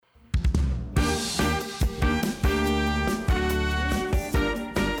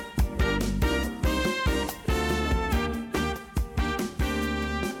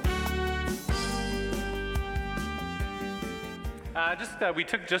We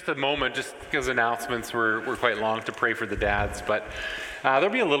took just a moment, just because announcements were quite long, to pray for the dads, but there'll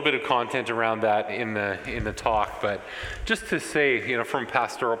be a little bit of content around that in the talk. But just to say, from a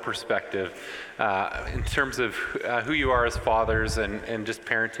pastoral perspective, in terms of who you are as fathers and just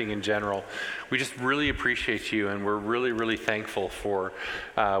parenting in general, we just really appreciate you, and we're really, really thankful for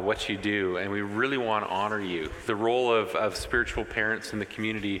what you do, and we really want to honor you. The role of spiritual parents in the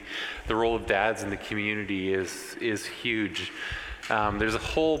community, the role of dads in the community is huge. There's a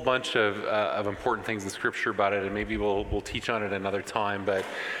whole bunch of important things in Scripture about it, and maybe we'll teach on it another time. But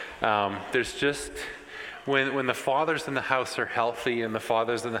there's just when the fathers in the house are healthy, and the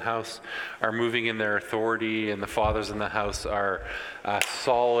fathers in the house are moving in their authority, and the fathers in the house are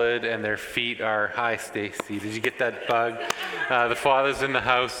solid, and their feet are hi, Stacy. Did you get that bug? The fathers in the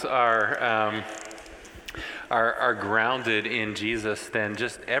house are grounded in Jesus, then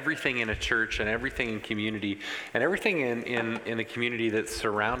just everything in a church and everything in community and everything in the community that's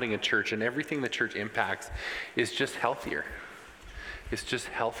surrounding a church and everything the church impacts is just healthier. It's just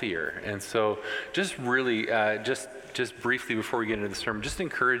healthier. And so just really, just briefly before we get into the sermon, just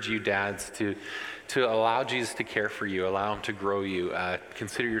encourage you dads to allow Jesus to care for you, allow him to grow you.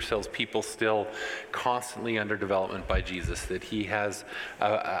 Consider yourselves people still constantly under development by Jesus, that he has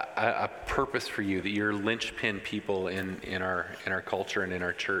a purpose for you, that you're linchpin people in our culture and in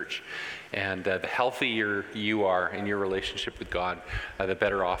our church. And the healthier you are in your relationship with God, the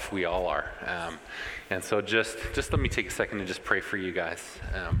better off we all are. And so just let me take a second and just pray for you guys.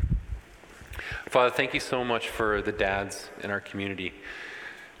 Father, thank you so much for the dads in our community.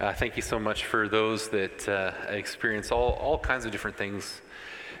 Thank you so much for those that experience all kinds of different things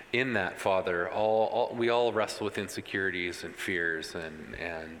in that, Father. We all wrestle with insecurities and fears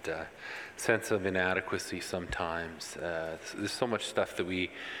and sense of inadequacy sometimes. There's so much stuff that we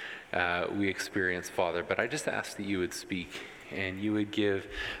experience, Father. But I just ask that you would speak and you would give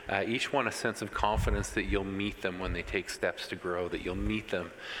each one a sense of confidence that you'll meet them when they take steps to grow, that you'll meet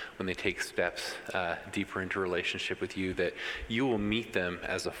them when they take steps deeper into relationship with you, that you will meet them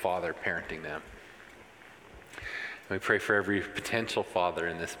as a father parenting them. And we pray for every potential father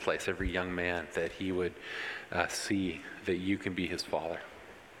in this place, every young man, that he would see that you can be his father.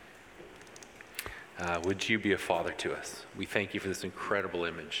 Would you be a father to us? We thank you for this incredible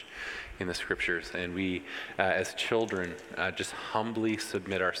image in the Scriptures, and we, as children, just humbly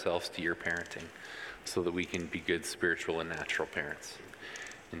submit ourselves to your parenting so that we can be good spiritual and natural parents.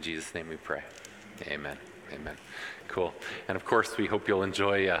 In Jesus' name we pray. Amen. Amen. Cool. And of course, we hope you'll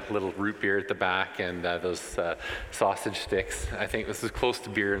enjoy a little root beer at the back and those sausage sticks. I think this is as close to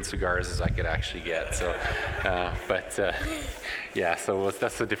beer and cigars as I could actually get. So, yeah, so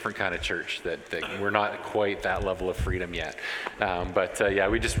that's a different kind of church that we're not quite that level of freedom yet. Yeah,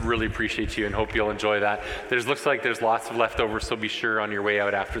 we just really appreciate you and hope you'll enjoy that. Looks like there's lots of leftovers, so be sure on your way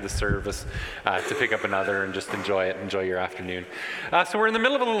out after the service to pick up another and just enjoy it. Enjoy your afternoon. So we're in the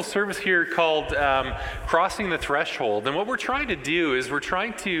middle of a little service here called Crossing the Threshold. And what we're trying to do is we're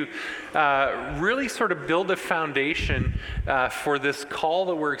trying to really sort of build a foundation for this call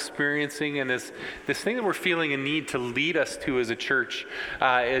that we're experiencing and this thing that we're feeling a need to lead us to as a church,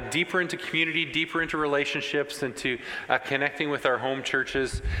 deeper into community, deeper into relationships, and to connecting with our home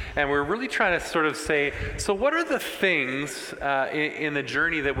churches. And we're really trying to sort of say, so what are the things in the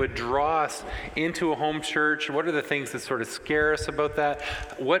journey that would draw us into a home church? What are the things that sort of scare us about that?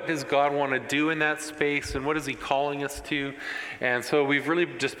 What does God want to do in that space, and what is he calling us to? And so we've really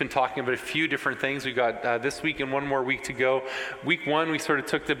just been talking about a few different things. We got this week and one more week to go. Week one, we sort of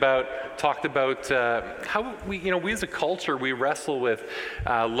talked about how we as a culture, we wrestle with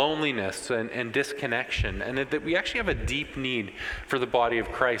loneliness and disconnection, and that we actually have a deep need for the body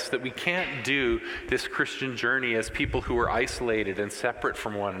of Christ, that we can't do this Christian journey as people who are isolated and separate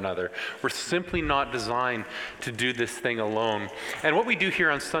from one another. We're simply not designed to do this thing alone. And what we do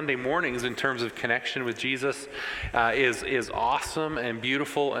here on Sunday mornings in terms of connection with Jesus is awesome and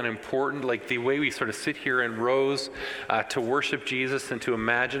beautiful and important. Like the way we sort of sit here in rows to worship Jesus and to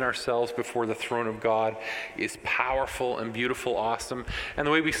imagine ourselves before the throne of God is powerful and beautiful, awesome. And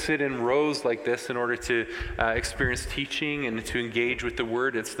the way we sit in rows like this in order to experience teaching and to engage with the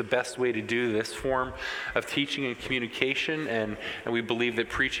Word, it's the best way to do this form of teaching and communication. And we believe that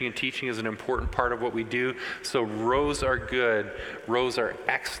preaching and teaching is an important part of what we do. So rows are good, rows are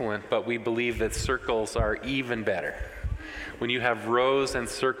excellent, but we believe that circles are even better. when you have rows and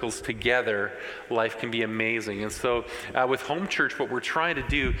circles together, life can be amazing. And so with Home Church, what we're trying to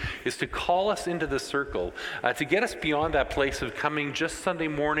do is to call us into the circle, to get us beyond that place of coming just Sunday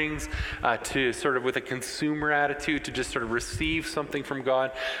mornings to sort of with a consumer attitude, to just sort of receive something from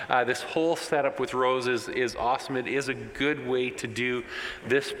God. This whole setup with rows is awesome. It is a good way to do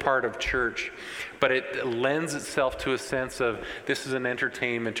this part of church, but it lends itself to a sense of this is an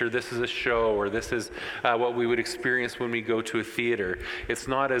entertainment, or this is a show, or this is what we would experience when we go to a theater. It's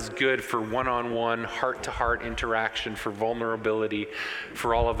not as good for one-on-one, heart-to-heart interaction, for vulnerability,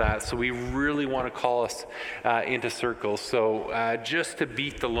 for all of that. So we really want to call us into circles. So just to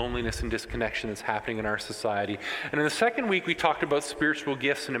beat the loneliness and disconnection that's happening in our society. And in the second week, we talked about spiritual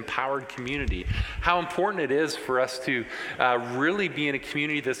gifts and empowered community. How important it is for us to really be in a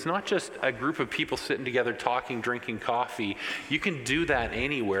community that's not just a group of people sitting together talking, drinking coffee. You can do that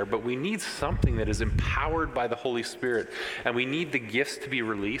anywhere, but we need something that is empowered by the Holy Spirit, and we need the gifts to be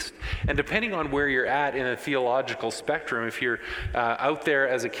released. And depending on where you're at in a theological spectrum, if you're out there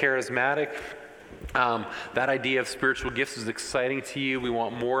as a charismatic, that idea of spiritual gifts is exciting to you. We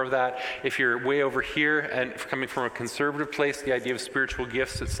want more of that. If you're way over here and coming from a conservative place, the idea of spiritual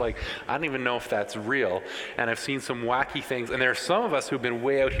gifts, it's like, I don't even know if that's real. And I've seen some wacky things. And there are some of us who've been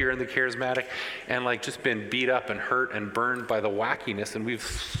way out here in the charismatic and like just been beat up and hurt and burned by the wackiness. And we've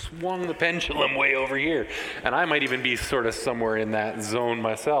swung the pendulum way over here. And I might even be sort of somewhere in that zone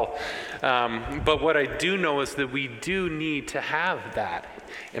myself. But what I do know is that we do need to have that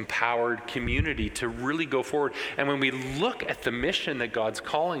empowered community to really go forward. And when we look at the mission that God's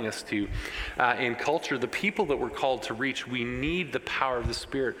calling us to in culture, the people that we're called to reach, we need the power of the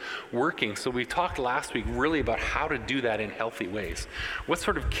Spirit working. So we talked last week really about how to do that in healthy ways. What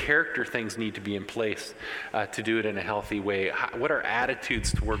sort of character things need to be in place to do it in a healthy way? What our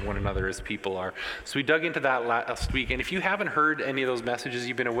attitudes toward one another as people are. So we dug into that last week. And if you haven't heard any of those messages,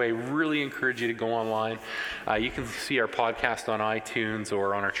 you've been away, really encourage you to go online. You can see our podcast on iTunes or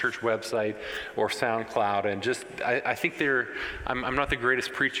on our church website or SoundCloud, and just I think I'm not the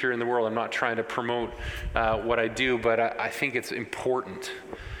greatest preacher in the world. I'm not trying to promote what I do, but I think it's important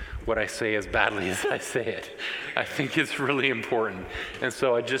what I say as badly as I say it. I think it's really important. And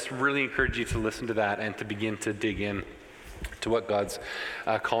so I just really encourage you to listen to that and to begin to dig in to what God's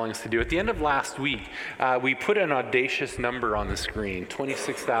calling us to do. At the end of last week, we put an audacious number on the screen,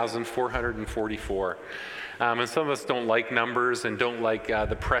 26,444. And some of us don't like numbers and don't like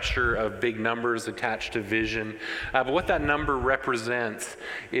the pressure of big numbers attached to vision. But what that number represents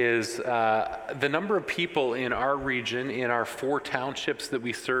is the number of people in our region, in our 4 townships that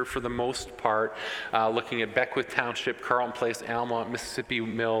we serve for the most part, looking at Beckwith Township, Carlton Place, Almont, Mississippi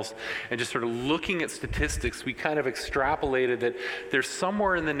Mills, and just sort of looking at statistics, we kind of extrapolated that there's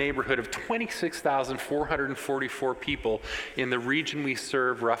somewhere in the neighborhood of 26,444 people in the region we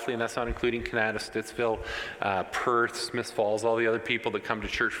serve roughly, and that's not including Kanata, Stittsville, Perth, Smiths Falls, all the other people that come to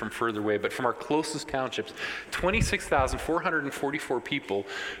church from further away, but from our closest townships, 26,444 people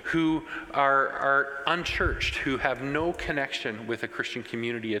who are unchurched, who have no connection with a Christian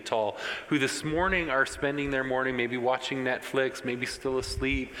community at all, who this morning are spending their morning maybe watching Netflix, maybe still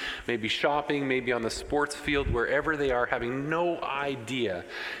asleep, maybe shopping, maybe on the sports field, wherever they are, having no idea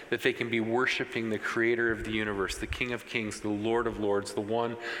that they can be worshiping the Creator of the universe, the King of Kings, the Lord of Lords, the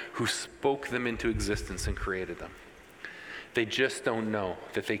one who spoke them into existence and created them. They just don't know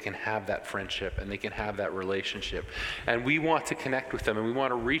that they can have that friendship and they can have that relationship. And we want to connect with them and we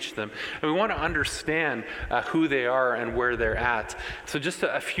want to reach them and we want to understand who they are and where they're at. So just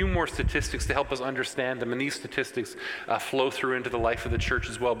a few more statistics to help us understand them. And these statistics flow through into the life of the church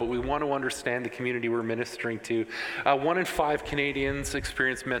as well. But we want to understand the community we're ministering to. 1 in 5 Canadians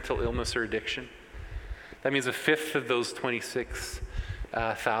experience mental illness or addiction. That means a fifth of those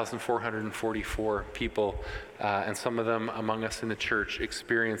 26,444 people, and some of them among us in the church,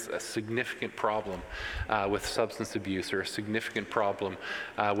 experience a significant problem with substance abuse or a significant problem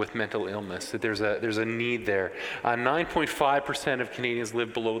with mental illness. That there's a need there. 9.5% of Canadians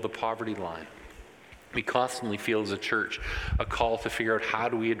live below the poverty line. We constantly feel as a church a call to figure out how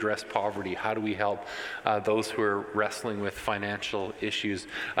do we address poverty, how do we help those who are wrestling with financial issues,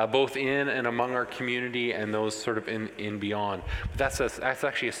 both in and among our community and those sort of in beyond. But that's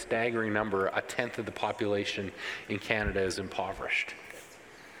actually a staggering number. A tenth of the population in Canada is impoverished.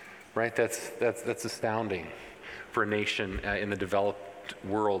 Right? That's astounding for a nation in the developed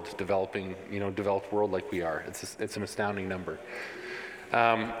world like we are. It's an astounding number.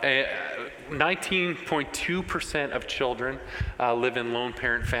 19.2% of children live in lone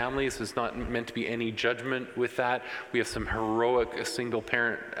parent families. There's not meant to be any judgment with that. We have some heroic single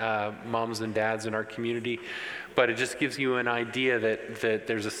parent moms and dads in our community. But it just gives you an idea that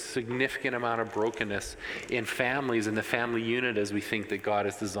there's a significant amount of brokenness in families, in the family unit as we think that God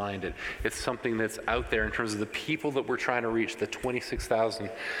has designed it. It's something that's out there in terms of the people that we're trying to reach, the 26,000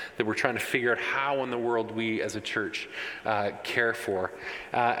 that we're trying to figure out how in the world we as a church care for.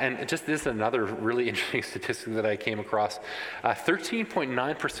 And just this is another really interesting statistic that I came across.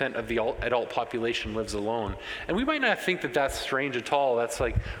 13.9% of the adult population lives alone. And we might not think that that's strange at all. That's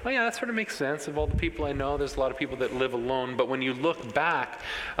like, oh yeah, that sort of makes sense. Of all the people I know, there's a lot of people that live alone. But when you look back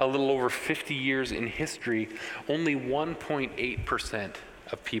a little over 50 years in history, only 1.8%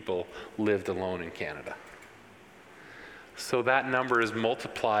 of people lived alone in Canada. So that number is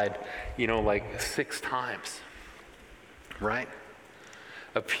multiplied, like 6 times, right?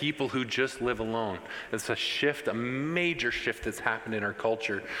 Of people who just live alone. It's a shift, a major shift that's happened in our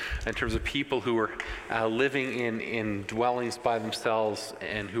culture in terms of people who are living in dwellings by themselves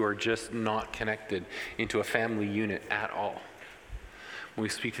and who are just not connected into a family unit at all. When we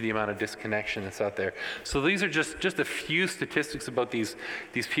speak to the amount of disconnection that's out there. So these are just a few statistics about these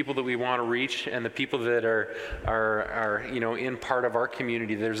people that we want to reach and the people that are in part of our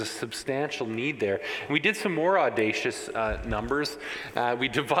community. There's a substantial need there. And we did some more audacious numbers. We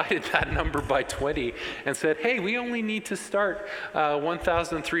divided that number by 20 and said, hey, we only need to start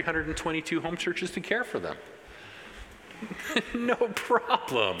 1,322 home churches to care for them. No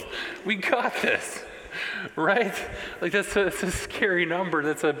problem. We got this. Right? Like that's a scary number.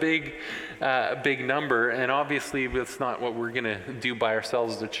 That's a big number. And obviously that's not what we're going to do by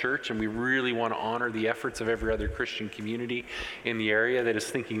ourselves as a church. And we really want to honor the efforts of every other Christian community in the area that is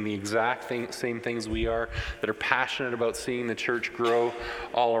thinking the exact same things we are, that are passionate about seeing the church grow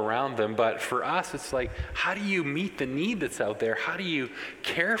all around them. But for us, it's like, how do you meet the need that's out there? How do you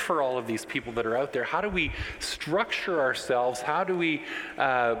care for all of these people that are out there? How do we structure ourselves? How do we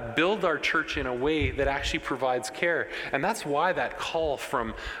build our church in a way that actually provides care? And that's why that call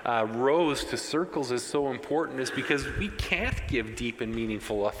from rows to circles is so important, is because we can't give deep and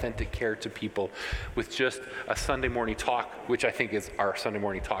meaningful, authentic care to people with just a Sunday morning talk, which I think is our Sunday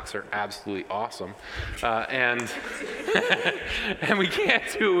morning talks are absolutely awesome. And we can't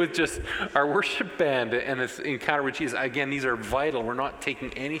do it with just our worship band and this encounter with Jesus. Again, these are vital. We're not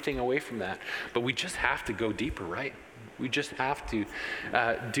taking anything away from that, but we just have to go deeper, right? We just have to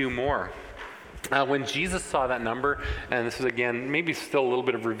do more. When Jesus saw that number, and this is again, maybe still a little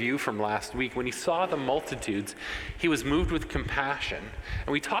bit of review from last week, when he saw the multitudes, he was moved with compassion.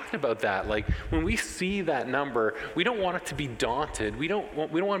 And we talked about that. Like when we see that number, we don't want it to be daunted. We don't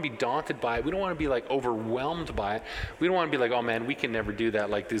want to be daunted by it. We don't want to be like overwhelmed by it. We don't want to be like, oh man, we can never do that.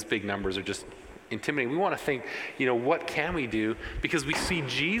 Like these big numbers are just intimidating. We want to think, what can we do? Because we see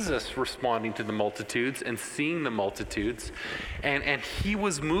Jesus responding to the multitudes and seeing the multitudes, and he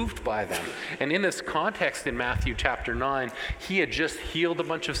was moved by them. And in this context in Matthew chapter 9, he had just healed a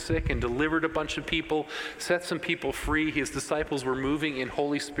bunch of sick and delivered a bunch of people, set some people free. His disciples were moving in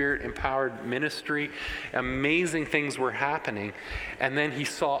Holy Spirit empowered ministry. Amazing things were happening. And then he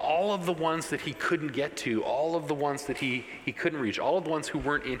saw all of the ones that he couldn't get to, all of the ones that he couldn't reach, all of the ones who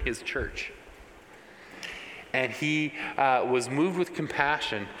weren't in his church. And he was moved with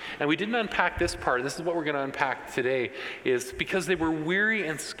compassion. And we didn't unpack this part. This is what we're going to unpack today, is because they were weary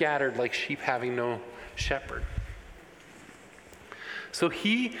and scattered like sheep having no shepherd. So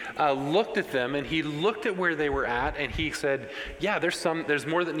he looked at them, and he looked at where they were at, and he said, yeah, there's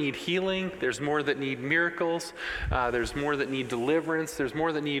more that need healing, there's more that need miracles, there's more that need deliverance, there's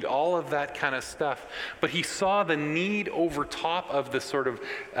more that need all of that kind of stuff. But he saw the need over top of the sort of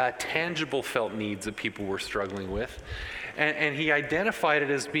tangible felt needs that people were struggling with. And he identified it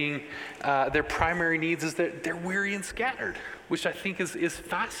as being their primary needs is that they're weary and scattered, which I think is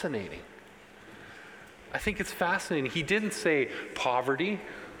fascinating. I think it's fascinating. He didn't say poverty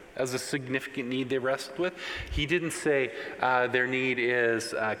as a significant need they wrestled with. He didn't say their need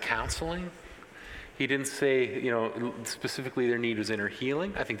is counseling. He didn't say, specifically their need was inner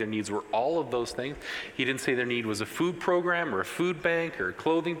healing. I think their needs were all of those things. He didn't say their need was a food program or a food bank or a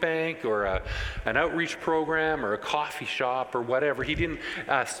clothing bank or an outreach program or a coffee shop or whatever. He didn't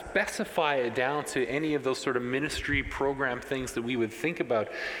specify it down to any of those sort of ministry program things that we would think about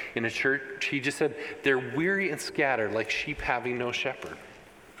in a church. He just said they're weary and scattered like sheep having no shepherd.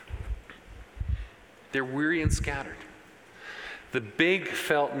 They're weary and scattered. The big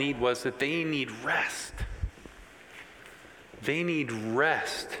felt need was that they need rest. They need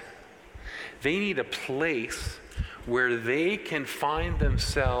rest. They need a place where they can find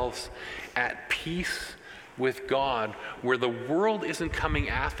themselves at peace with God, where the world isn't coming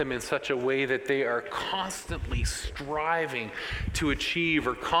at them in such a way that they are constantly striving to achieve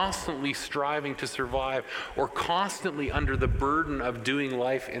or constantly striving to survive or constantly under the burden of doing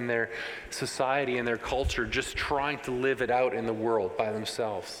life in their society and their culture, just trying to live it out in the world by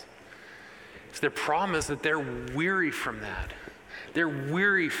themselves. So their problem is that they're weary from that. They're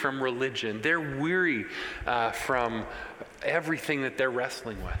weary from religion. They're weary from everything that they're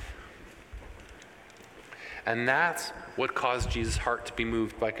wrestling with. And that's what caused Jesus' heart to be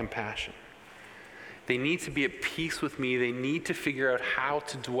moved by compassion. They need to be at peace with me. They need to figure out how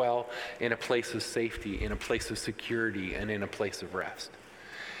to dwell in a place of safety, in a place of security, and in a place of rest.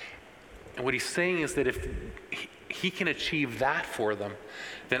 And what he's saying is that if he can achieve that for them,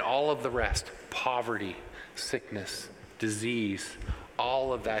 then all of the rest, poverty, sickness, disease,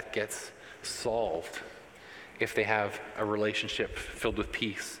 all of that gets solved if they have a relationship filled with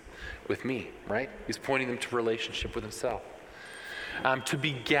peace with me, right? He's pointing them to relationship with himself. To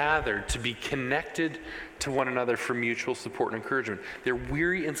be gathered, to be connected to one another for mutual support and encouragement. They're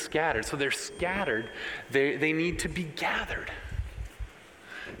weary and scattered. So they're scattered. They need to be gathered.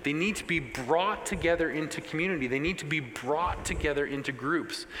 They need to be brought together into community. They need to be brought together into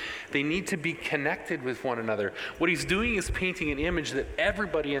groups. They need to be connected with one another. What he's doing is painting an image that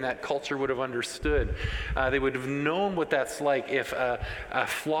everybody in that culture would have understood. They would have known what that's like if a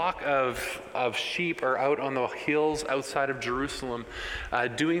flock of sheep are out on the hills outside of Jerusalem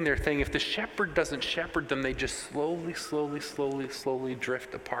doing their thing. If the shepherd doesn't shepherd them, they just slowly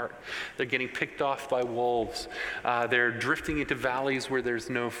drift apart. They're getting picked off by wolves. They're drifting into valleys where there's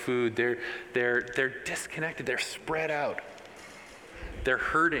no food. They're disconnected. They're spread out. They're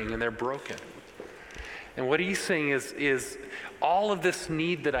hurting and they're broken. And what he's saying is all of this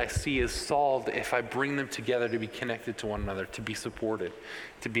need that I see is solved if I bring them together to be connected to one another, to be supported,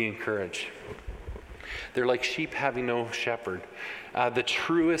 to be encouraged. They're like sheep having no shepherd. The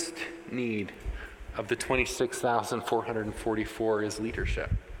truest need of the 26,444 is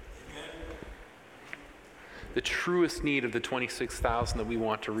leadership. The truest need of the 26,000 that we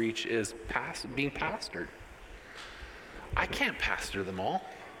want to reach is being pastored. I can't pastor them all.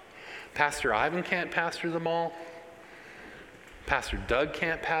 Pastor Ivan can't pastor them all. Pastor Doug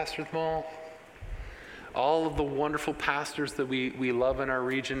can't pastor them all. All of the wonderful pastors that we love in our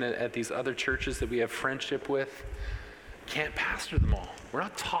region at these other churches that we have friendship with can't pastor them all. We're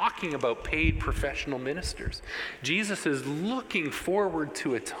not talking about paid professional ministers. Jesus is looking forward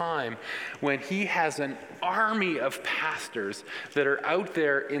to a time when he has an army of pastors that are out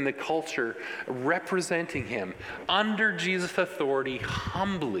there in the culture representing him under Jesus' authority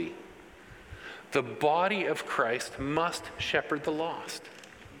humbly. The body of Christ must shepherd the lost,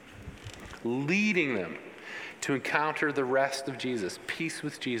 leading them to encounter the rest of Jesus, peace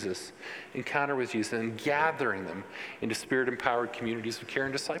with Jesus, encounter with Jesus, and gathering them into spirit-empowered communities of care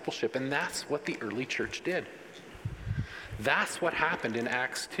and discipleship. And that's what the early church did. That's what happened in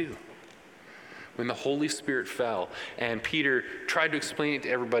Acts 2. When the Holy Spirit fell and Peter tried to explain it to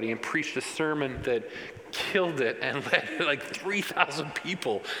everybody and preached a sermon that killed it and led like 3,000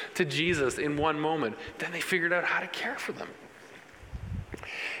 people to Jesus in one moment, then they figured out how to care for them.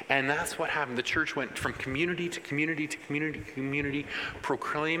 And that's what happened. The church went from community to community to community to community,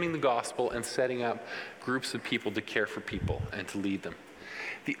 proclaiming the gospel and setting up groups of people to care for people and to lead them.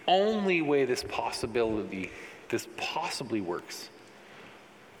 The only way this possibly works,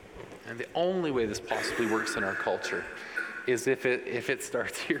 and the only way this possibly works in our culture, is if it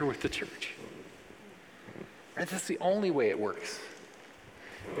starts here with the church. And that's the only way it works,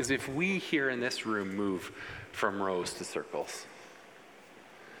 is if we here in this room move from rows to circles.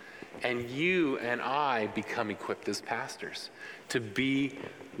 And you and I become equipped as pastors to be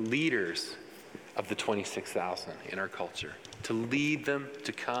leaders of the 26,000 in our culture, to lead them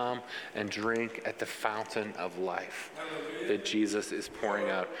to come and drink at the fountain of life that Jesus is pouring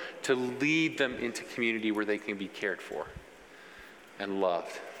out, to lead them into community where they can be cared for and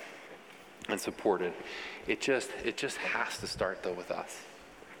loved and supported. It just has to start, though, with us.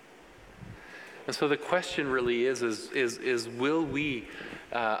 And so the question really is will we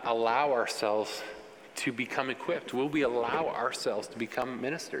allow ourselves to become equipped? Will we allow ourselves to become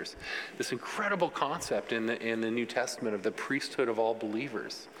ministers? This incredible concept in the New Testament of the priesthood of all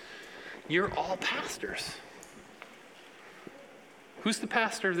believers. You're all pastors. Who's the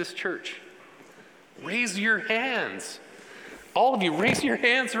pastor of this church? Raise your hands. All of you, raise your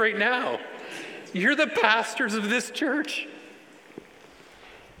hands right now. You're the pastors of this church.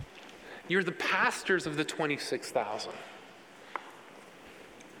 You're the pastors of the 26,000.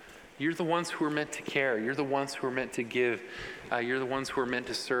 You're the ones who are meant to care. You're the ones who are meant to give. You're the ones who are meant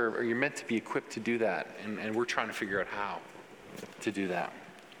to serve, or you're meant to be equipped to do that. And we're trying to figure out how to do that.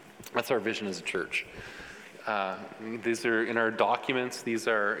 That's our vision as a church. These are in our documents. These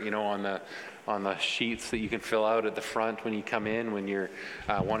are, on the sheets that you can fill out at the front when you come in, when you're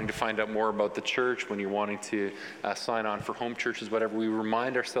wanting to find out more about the church, when you're wanting to sign on for home churches, whatever. We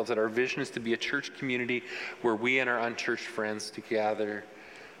remind ourselves that our vision is to be a church community where we and our unchurched friends can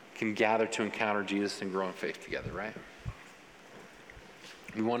gather to encounter Jesus and grow in faith together, right?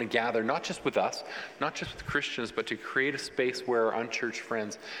 We want to gather not just with us, not just with Christians, but to create a space where our unchurched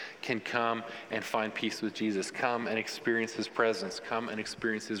friends can come and find peace with Jesus, come and experience his presence, come and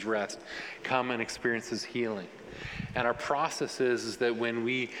experience his rest, come and experience his healing. And our process is that when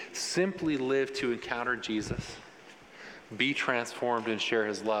we simply live to encounter Jesus, be transformed and share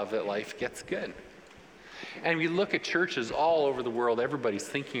his love, that life gets good. And we look at churches all over the world. Everybody's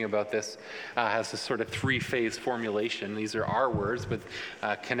thinking about this as this sort of three-phase formulation. These are our words, but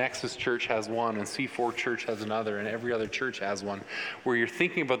Connexus Church has one, and C4 Church has another, and every other church has one, where you're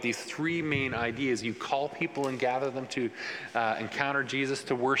thinking about these three main ideas. You call people and gather them to encounter Jesus,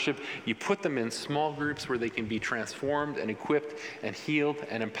 to worship. You put them in small groups where they can be transformed and equipped and healed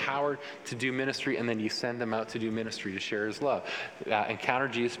and empowered to do ministry, and then you send them out to do ministry, to share his love. Encounter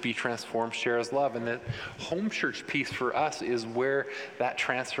Jesus, be transformed, share his love, and that home church piece for us is where that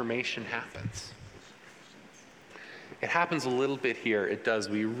transformation happens. It happens a little bit here. It does.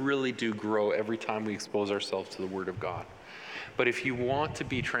 We really do grow every time we expose ourselves to the Word of God. But if you want to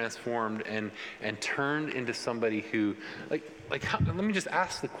be transformed and turned into somebody who, let me just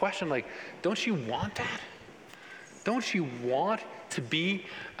ask the question, don't you want that? Don't you want to be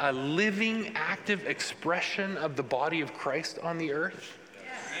a living, active expression of the body of Christ on the earth?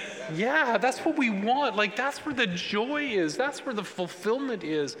 Yeah, that's what we want. That's where the joy is. That's where the fulfillment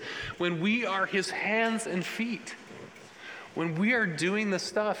is, when we are his hands and feet. When we are doing the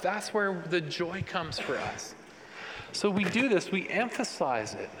stuff, that's where the joy comes for us. So we do this, we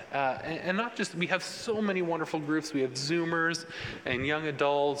emphasize it. And not just, we have so many wonderful groups. We have Zoomers and young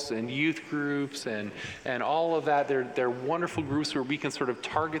adults and youth groups and all of that. They're wonderful groups where we can sort of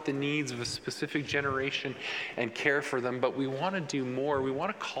target the needs of a specific generation and care for them. But we want to do more. We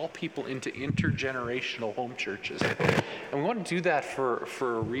want to call people into intergenerational home churches. And we want to do that for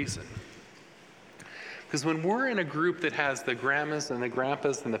a reason. Because when we're in a group that has the grandmas and the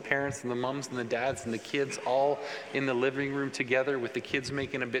grandpas and the parents and the mums and the dads and the kids all in the living room together, with the kids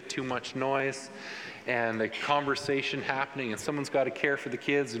making a bit too much noise and the conversation happening, and someone's got to care for the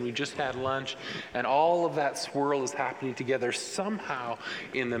kids, and we just had lunch, and all of that swirl is happening together, somehow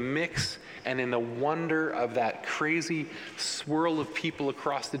in the mix and in the wonder of that crazy swirl of people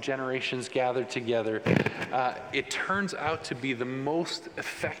across the generations gathered together, it turns out to be the most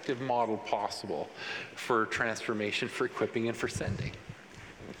effective model possible for transformation, for equipping, and for sending.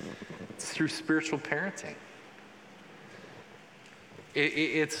 It's through spiritual parenting.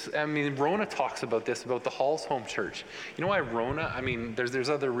 Rona talks about this, about the Halls Home Church. You know why Rona? There's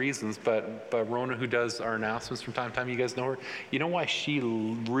other reasons, but Rona, who does our announcements from time to time, you guys know her. You know why she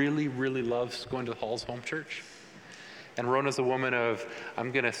really, really loves going to the Halls Home Church? And Rona's a woman of,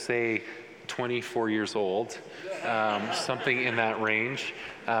 I'm going to say, 24 years old, something in that range.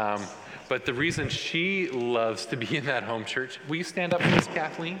 But the reason she loves to be in that home church, will you stand up, please,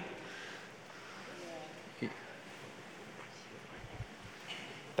 Kathleen?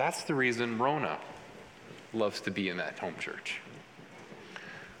 That's the reason Rona loves to be in that home church.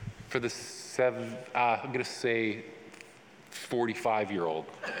 For the I'm going to say 45-year-old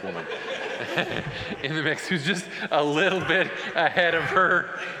woman in the mix, who's just a little bit ahead of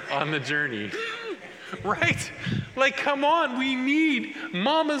her on the journey. Right? Come on, we need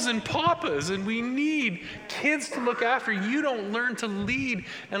mamas and papas, and we need kids to look after. You don't learn to lead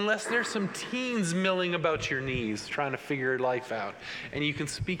unless there's some teens milling about your knees trying to figure life out, and you can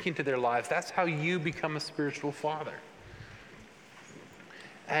speak into their lives. That's how you become a spiritual father.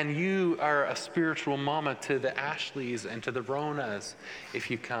 And you are a spiritual mama to the Ashleys and to the Ronas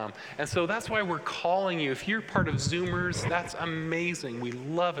if you come. And so that's why we're calling you. If you're part of Zoomers, that's amazing. We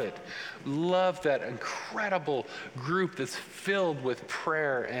love it. Love that incredible group that's filled with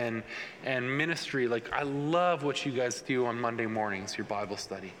prayer and ministry. I love what you guys do on Monday mornings, your Bible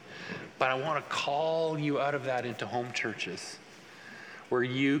study. But I want to call you out of that into home churches where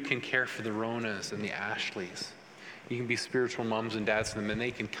you can care for the Ronas and the Ashleys. You can be spiritual moms and dads to them, and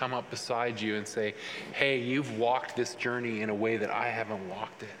they can come up beside you and say, hey, you've walked this journey in a way that I haven't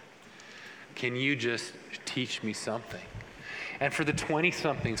walked it. Can you just teach me something? And for the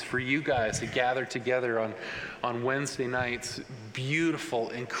 20-somethings, for you guys to gather together on Wednesday nights,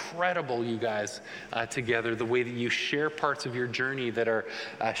 beautiful, incredible, you guys, together, the way that you share parts of your journey that are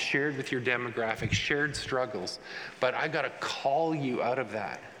shared with your demographic, shared struggles. But I got to call you out of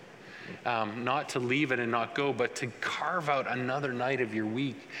that. Not to leave it and not go, but to carve out another night of your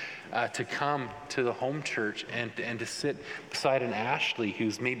week to come to the home church and to sit beside an Ashley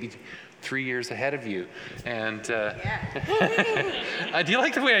who's maybe 3 years ahead of you. And do you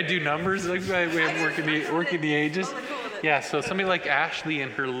like the way I do numbers? Like the way I'm working the ages? Yeah, so somebody like Ashley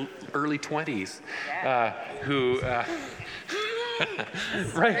in her early 20s who...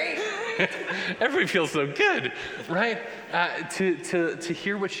 right. Everybody feels so good, right? To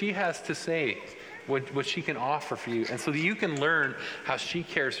hear what she has to say, what she can offer for you, and so that you can learn how she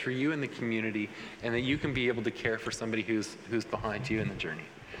cares for you in the community, and that you can be able to care for somebody who's behind you in the journey.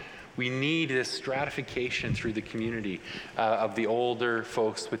 We need this stratification through the community of the older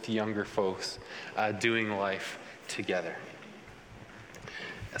folks with the younger folks doing life together.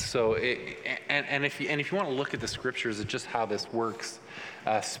 So, if you want to look at the scriptures at just how this works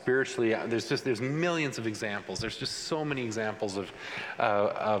spiritually, there's millions of examples. There's just so many examples of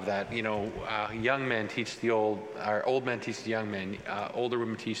that. Young men teach the old, or old men teach the young men, older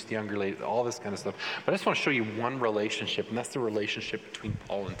women teach the younger ladies, all this kind of stuff. But I just want to show you one relationship, and that's the relationship between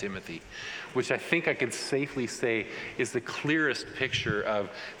Paul and Timothy, which I think I could safely say is the clearest picture of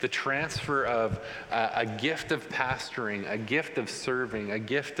the transfer of a gift of pastoring, a gift of serving, a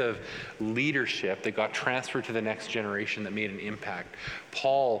gift of leadership that got transferred to the next generation that made an impact.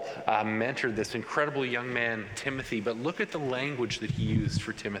 Paul mentored this incredible young man, Timothy, but look at the language that he used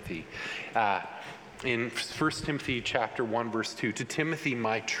for Timothy. In 1 Timothy chapter 1, verse 2, to Timothy,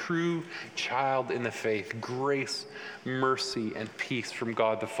 my true child in the faith, grace, mercy, and peace from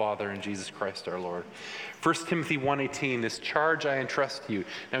God the Father and Jesus Christ our Lord. 1 Timothy 1:18, this charge I entrust to you.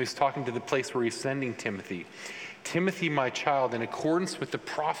 Now he's talking to the place where he's sending Timothy. Timothy, my child, in accordance with the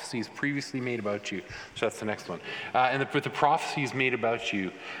prophecies previously made about you. So that's the next one. With the prophecies made about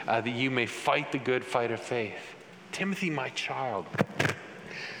you, that you may fight the good fight of faith. Timothy, my child.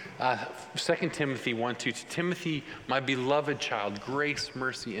 2 Timothy 1:2, to Timothy, my beloved child, grace,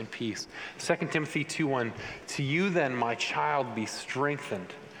 mercy, and peace. 2 Timothy 2:1, to you then, my child, be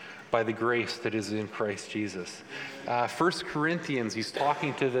strengthened by the grace that is in Christ Jesus. 1 Corinthians, he's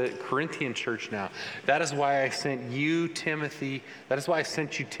talking to the Corinthian church now. That is why I sent you, Timothy. That is why I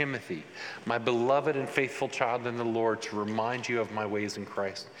sent you, Timothy, my beloved and faithful child in the Lord, to remind you of my ways in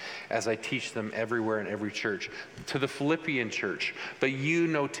Christ, as I teach them everywhere in every church. To the Philippian church, but you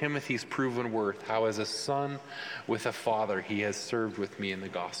know Timothy's proven worth, how as a son with a father he has served with me in the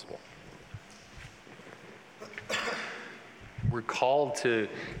gospel. We're called to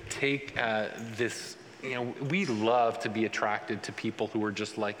take this, we love to be attracted to people who are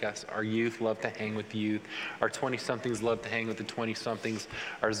just like us. Our youth love to hang with the youth. Our 20-somethings love to hang with the 20-somethings.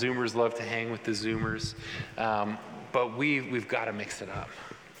 Our Zoomers love to hang with the Zoomers. But we've got to mix it up.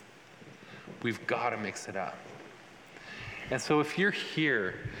 We've got to mix it up. And so if you're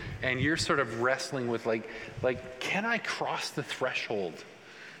here and you're sort of wrestling with like, can I cross the threshold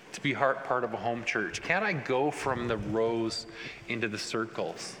to be part of a home church? Can I go from the rows into the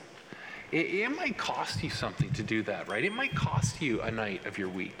circles? It might cost you something to do that, right? It might cost you a night of your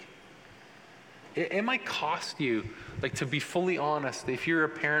week. It might cost you, to be fully honest, if you're a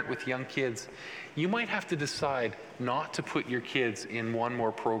parent with young kids, you might have to decide not to put your kids in one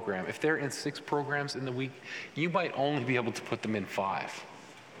more program. If they're in 6 programs in the week, you might only be able to put them in 5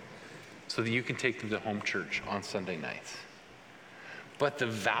 so that you can take them to home church on Sunday nights. But the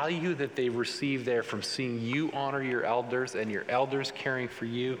value that they receive there from seeing you honor your elders and your elders caring for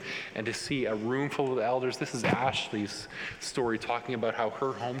you, and to see a room full of elders. This is Ashley's story talking about how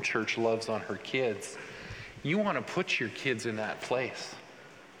her home church loves on her kids. You want to put your kids in that place.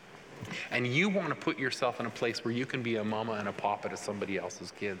 And you want to put yourself in a place where you can be a mama and a papa to somebody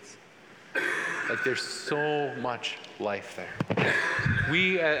else's kids. There's so much life there.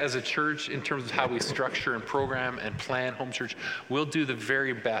 We as a church, in terms of how we structure and program and plan home church, we'll do the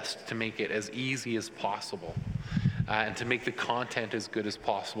very best to make it as easy as possible, and to make the content as good as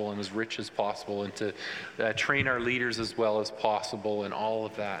possible and as rich as possible, and to train our leaders as well as possible and all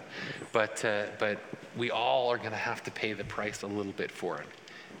of that. But we all are going to have to pay the price a little bit for it.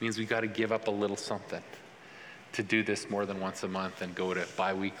 It means we've got to give up a little something to do this more than once a month and go to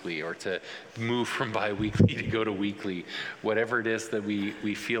bi-weekly, or to move from bi-weekly to go to weekly. Whatever it is that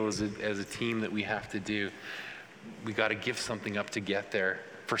we feel as a team that we have to do, we got to give something up to get there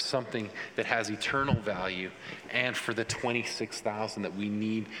for something that has eternal value, and for the 26,000 that we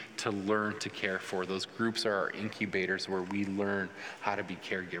need to learn to care for. Those groups are our incubators where we learn how to be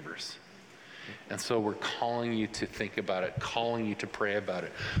caregivers. And so we're calling you to think about it, calling you to pray about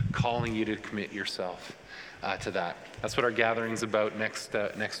it, calling you to commit yourself to that. That's what our gathering's about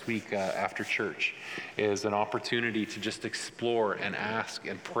next week after church, is an opportunity to just explore and ask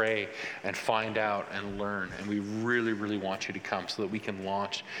and pray and find out and learn. And we really, really want you to come so that we can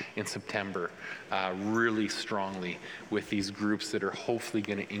launch in September really strongly with these groups that are hopefully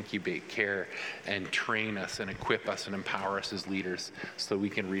going to incubate care and train us and equip us and empower us as leaders so that we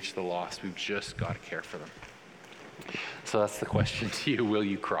can reach the lost. We've just got to care for them. So that's the question to you. Will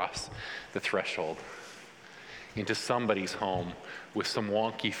you cross the threshold into somebody's home with some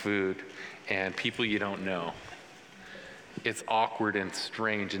wonky food and people you don't know? It's awkward and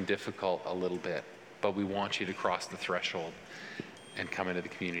strange and difficult a little bit, but we want you to cross the threshold and come into the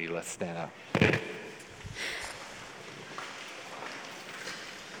community. Let's stand up.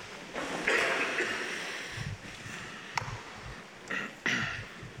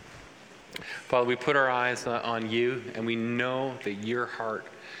 Father, we put our eyes on you, and we know that your heart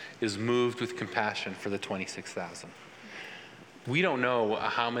is moved with compassion for the 26,000. We don't know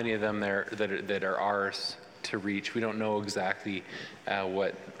how many of them that are ours to reach. We don't know exactly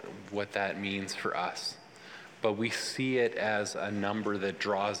what that means for us. But we see it as a number that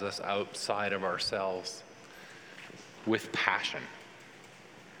draws us outside of ourselves with passion.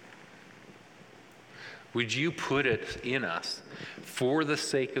 Would you put it in us for the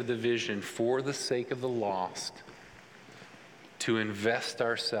sake of the vision, for the sake of the lost, to invest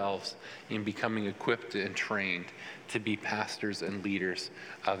ourselves in becoming equipped and trained to be pastors and leaders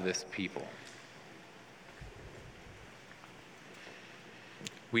of this people?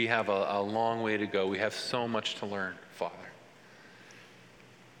 We have a long way to go. We have so much to learn, Father,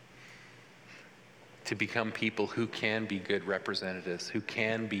 to become people who can be good representatives, who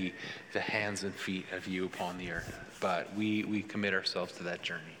can be the hands and feet of you upon the earth. But we commit ourselves to that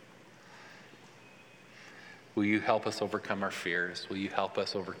journey. Will you help us overcome our fears? Will you help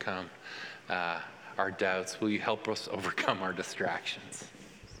us overcome our doubts? Will you help us overcome our distractions?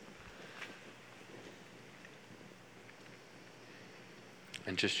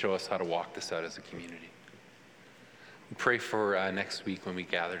 And just show us how to walk this out as a community. We pray for next week when we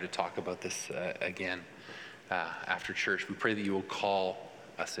gather to talk about this again after church. We pray that you will call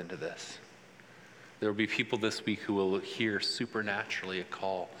us into this. There will be people this week who will hear supernaturally a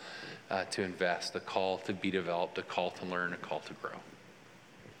call to invest, a call to be developed, a call to learn, a call to grow.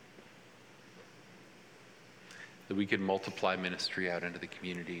 That we could multiply ministry out into the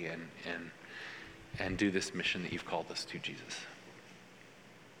community and do this mission that you've called us to, Jesus.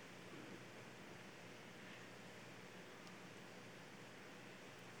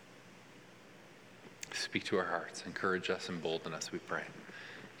 Speak to our hearts, encourage us, embolden us, we pray.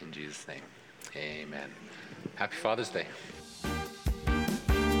 In Jesus' name, amen. Happy Father's Day.